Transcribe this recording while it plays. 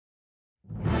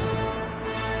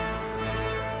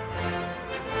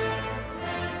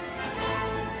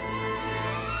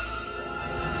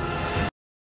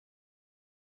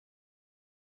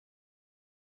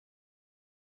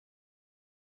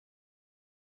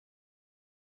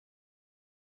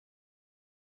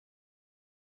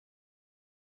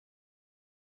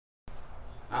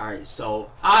Alright, so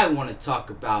I want to talk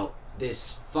about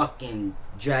this fucking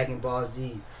Dragon Ball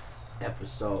Z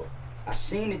episode. I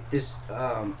seen it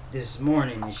this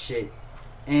morning and shit.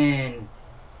 And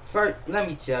first, let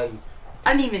me tell you,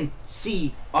 I didn't even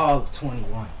see all of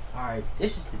 21. Alright,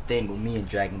 this is the thing with me and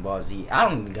Dragon Ball Z. I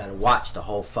don't even gotta watch the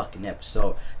whole fucking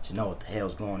episode to know what the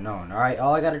hell's going on. Alright,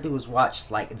 all I gotta do is watch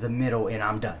like the middle and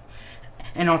I'm done.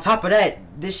 And on top of that,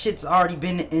 this shit's already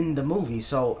been in the movie,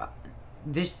 so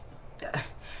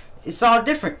it's all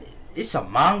different. It's a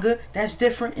manga that's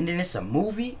different, and then it's a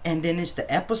movie, and then it's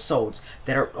the episodes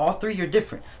that are all three are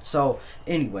different. So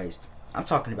anyways, I'm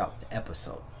talking about the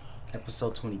episode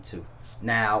 22.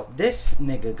 Now this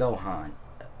nigga Gohan,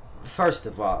 first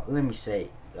of all, let me say,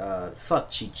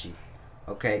 fuck Chi-Chi.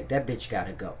 Okay, that bitch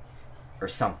gotta go or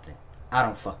something. I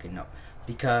don't fucking know,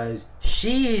 because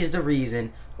she is the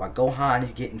reason why Gohan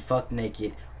is getting fucked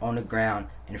naked on the ground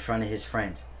in front of his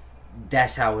friends.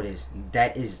 That's how it is.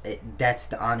 That's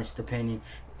the honest opinion.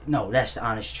 No, that's the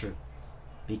honest truth.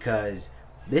 Because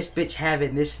this bitch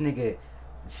having this nigga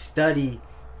study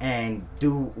and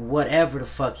do whatever the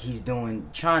fuck he's doing,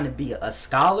 trying to be a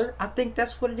scholar, I think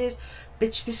that's what it is.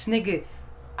 Bitch, this nigga,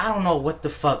 I don't know what the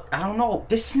fuck. I don't know.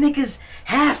 This nigga's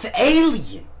half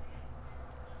alien.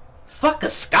 Fuck a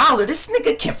scholar. This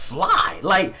nigga can fly.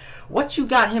 Like, what you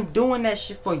got him doing that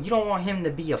shit for? You don't want him to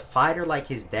be a fighter like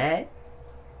his dad?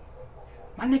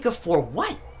 My nigga, for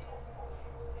what?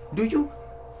 Do you?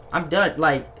 I'm done.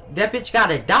 Like, that bitch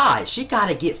gotta die. She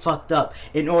gotta get fucked up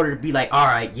in order to be like,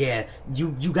 alright, yeah,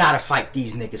 you gotta fight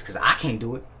these niggas, because I can't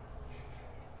do it.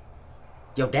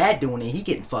 Your dad doing it, he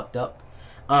getting fucked up.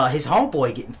 His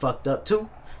homeboy getting fucked up too.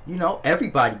 You know,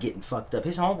 everybody getting fucked up.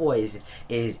 His homeboy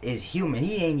is human.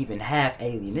 He ain't even half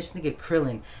alien. This nigga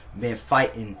Krillin been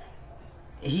fighting.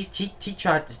 He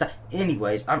tried to stop.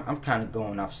 Anyways, I'm kind of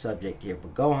going off subject here,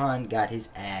 but Gohan got his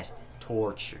ass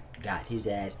tortured, got his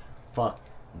ass fucked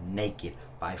naked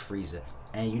by Frieza.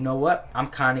 And you know what? I'm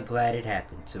kind of glad it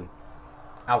happened too.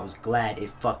 I was glad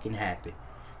it fucking happened,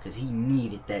 because he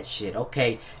needed that shit.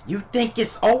 Okay, you think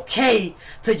it's okay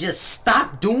to just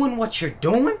stop doing what you're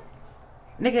doing?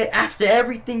 Nigga, after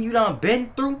everything you done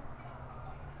been through?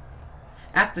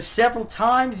 After several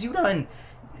times you done...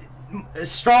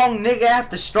 strong nigga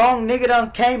after strong nigga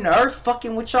done came to earth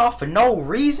fucking with y'all for no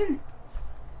reason?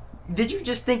 Did you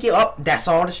just think that's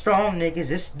all the strong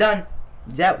niggas, it's done?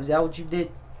 Is that what you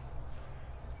did?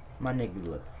 My nigga,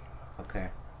 look,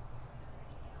 okay,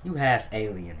 you half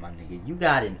alien, my nigga. You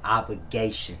got an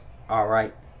obligation,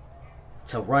 alright,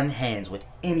 to run hands with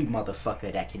any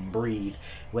motherfucker that can breathe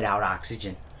without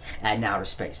oxygen at outer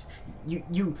space.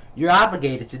 You're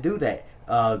obligated to do that.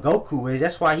 Goku is.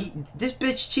 That's why this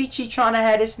bitch Chi-Chi trying to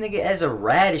have this nigga as a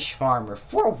radish farmer.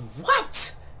 For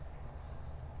what?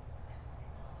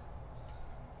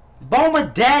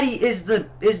 Bulma Daddy is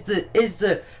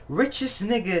the richest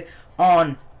nigga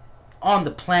on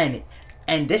the planet,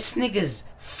 and this nigga's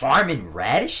farming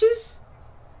radishes?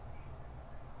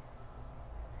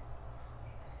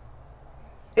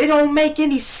 It don't make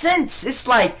any sense. It's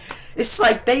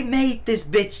like they made this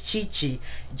bitch Chi-Chi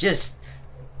just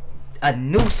a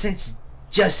nuisance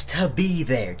just to be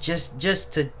there,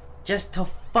 just to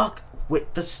fuck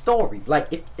with the story.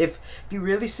 Like, if you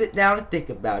really sit down and think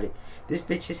about it, this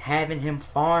bitch is having him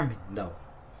farming though.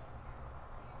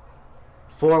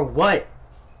 For what?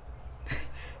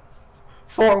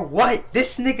 For what?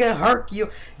 This nigga Hercule,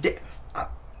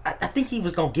 I think he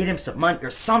was gonna get him some money or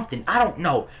something. I don't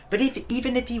know. But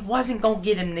even if he wasn't gonna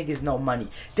get him niggas no money,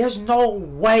 there's no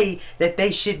way that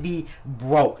they should be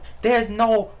broke. There's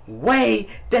no way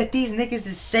that these niggas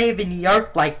is saving the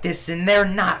earth like this and they're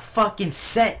not fucking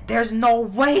set. There's no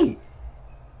way.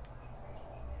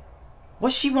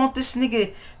 What she want this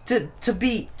nigga to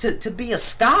be a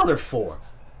scholar for?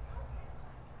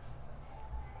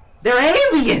 They're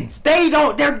aliens. They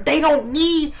don't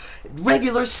need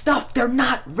regular stuff. They're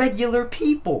not regular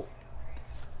people.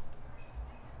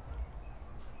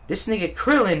 This nigga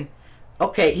Krillin,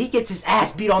 okay, he gets his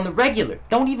ass beat on the regular.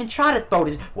 Don't even try to throw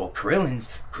this. Well, Krillin's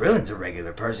a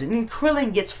regular person. And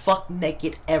Krillin gets fucked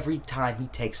naked every time he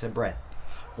takes a breath.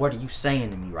 What are you saying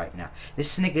to me right now?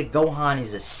 This nigga Gohan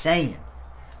is a Saiyan.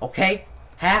 Okay?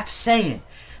 Half Saiyan.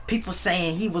 People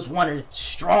saying he was one of the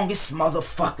strongest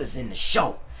motherfuckers in the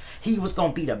show. He was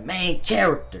gonna be the main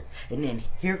character, and then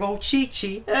here go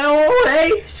Chi-Chi. Oh,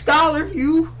 hey, scholar,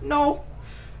 no,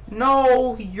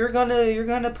 you're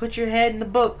gonna put your head in the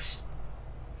books.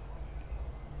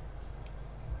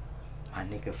 My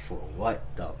nigga, for what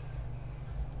though?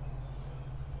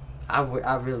 I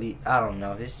don't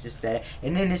know. It's just that,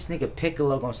 and then this nigga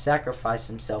Piccolo gonna sacrifice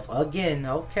himself again.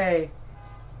 Okay,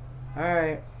 all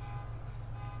right.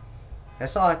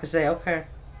 That's all I can say. Okay.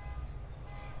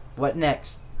 What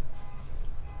next?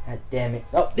 God damn it.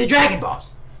 Oh, the Dragon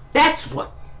Balls. That's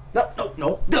what.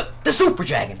 No. The Super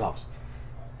Dragon Balls.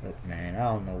 Look, man, I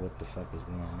don't know what the fuck is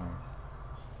going on.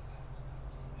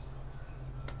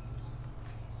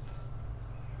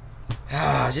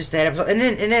 Ah, just that episode. And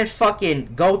then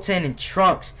fucking Goten and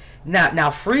Trunks. Now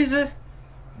Frieza,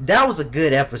 that was a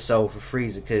good episode for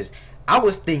Frieza, because I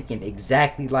was thinking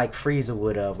exactly like Frieza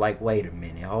would have. Like, wait a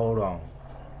minute, hold on.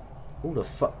 Who the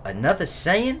fuck? Another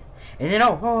Saiyan? And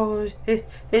then,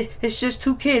 it's just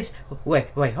two kids. Wait,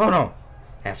 hold on.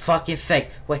 That fucking fake.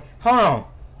 Wait, hold on.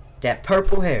 That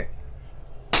purple hair.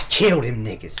 Kill them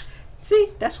niggas.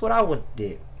 See, that's what I would have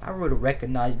did. I would have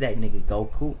recognized that nigga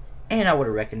Goku. And I would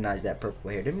have recognized that purple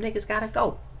hair. Them niggas gotta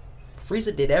go.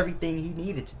 Frieza did everything he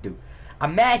needed to do.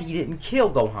 I'm mad he didn't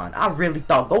kill Gohan. I really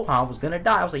thought Gohan was gonna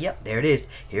die. I was like, yep, there it is.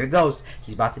 Here it goes.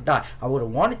 He's about to die. I would have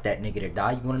wanted that nigga to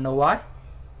die. You wanna know why?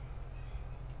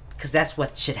 Because that's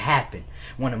what should happen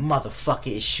when a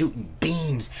motherfucker is shooting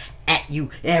beams at you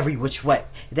every which way.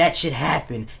 That should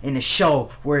happen in a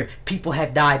show where people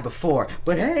have died before.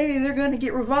 But hey, they're going to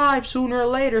get revived sooner or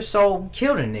later, so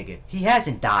kill the nigga. He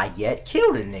hasn't died yet.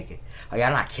 Kill the nigga. Are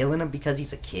y'all not killing him because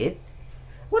he's a kid?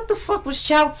 What the fuck was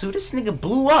Chaozu? This nigga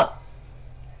blew up.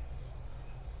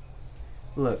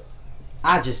 Look,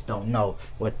 I just don't know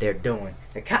what they're doing.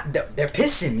 They're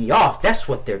pissing me off. That's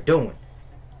what they're doing.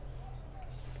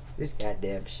 This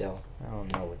goddamn show. I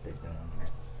don't know what they're doing, man.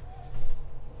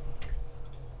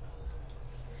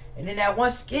 And then that one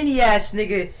skinny ass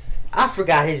nigga, I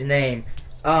forgot his name.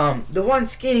 The one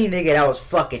skinny nigga that was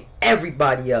fucking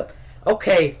everybody up.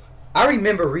 Okay, I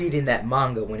remember reading that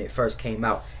manga when it first came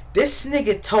out. This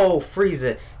nigga told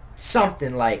Frieza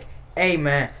something like, hey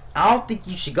man, I don't think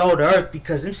you should go to Earth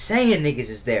because them Saiyan niggas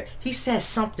is there. He said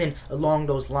something along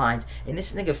those lines, and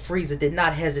this nigga Frieza did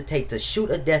not hesitate to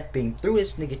shoot a death beam through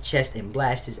this nigga chest and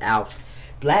blast his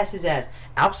ass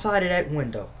outside of that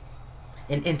window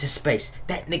and into space.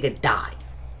 That nigga died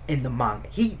in the manga.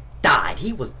 He died.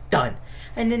 He was done.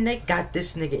 And then they got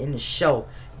this nigga in the show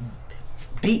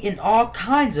beating all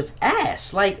kinds of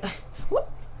ass. Like, what?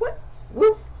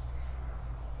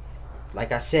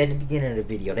 Like I said in the beginning of the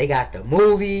video, they got the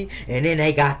movie, and then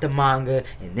they got the manga,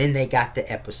 and then they got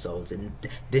the episodes. And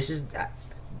this is,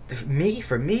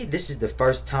 for me, this is the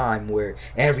first time where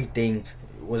everything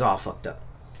was all fucked up.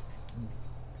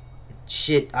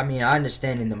 Shit, I mean, I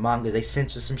understand in the mangas they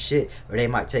censor some shit, or they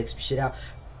might take some shit out.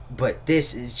 But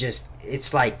this is just,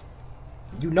 it's like,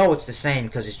 you know it's the same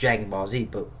because it's Dragon Ball Z,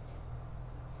 but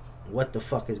what the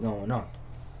fuck is going on?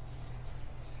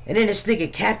 And then this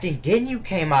nigga Captain Ginyu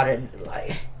came out and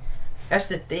like, that's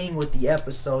the thing with the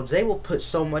episodes. They will put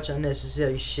so much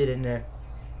unnecessary shit in there.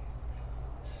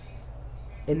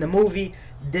 In the movie,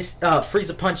 this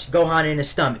Frieza punched Gohan in the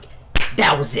stomach.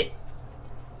 That was it.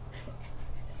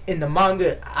 In the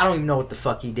manga, I don't even know what the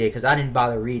fuck he did because I didn't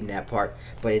bother reading that part.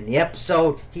 But in the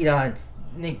episode, then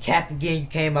Captain Ginyu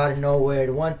came out of nowhere.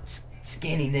 The one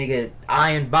skinny nigga,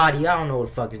 Iron Body, I don't know what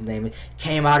the fuck his name is,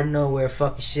 came out of nowhere,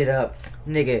 fucking shit up.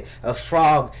 Nigga, a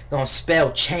frog gonna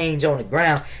spell change on the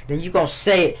ground, then you gonna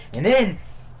say it, and then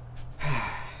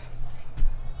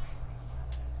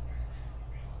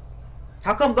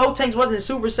how come Gotenks wasn't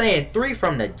Super Saiyan 3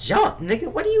 from the jump,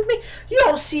 nigga? What do you mean? You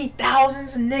don't see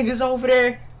thousands of niggas over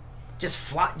there just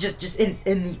fly, just in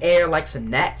the air like some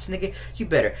gnats, nigga? You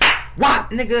better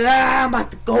whop, nigga. I'm about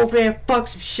to go over there and fuck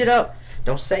some shit up.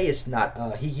 Don't say it's not,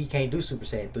 he can't do Super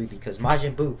Saiyan 3 because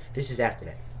Majin Buu, this is after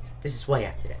that. This is way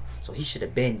after that. So he should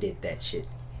have been did that shit.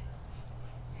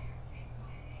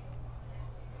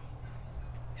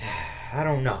 I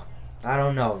don't know,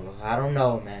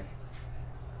 man.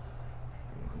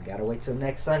 We gotta wait till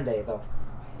next Sunday, though.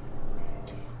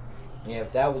 Yeah,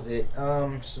 if that was it,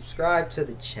 subscribe to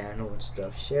the channel and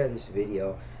stuff. Share this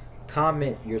video.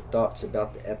 Comment your thoughts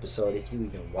about the episode if you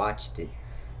even watched it.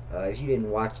 If you didn't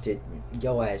watch it,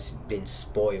 your ass has been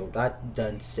spoiled. I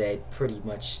done said pretty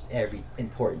much every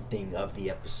important thing of the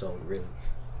episode, really.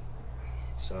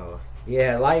 So,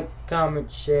 yeah, like, comment,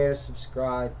 share,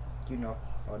 subscribe, you know,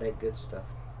 all that good stuff.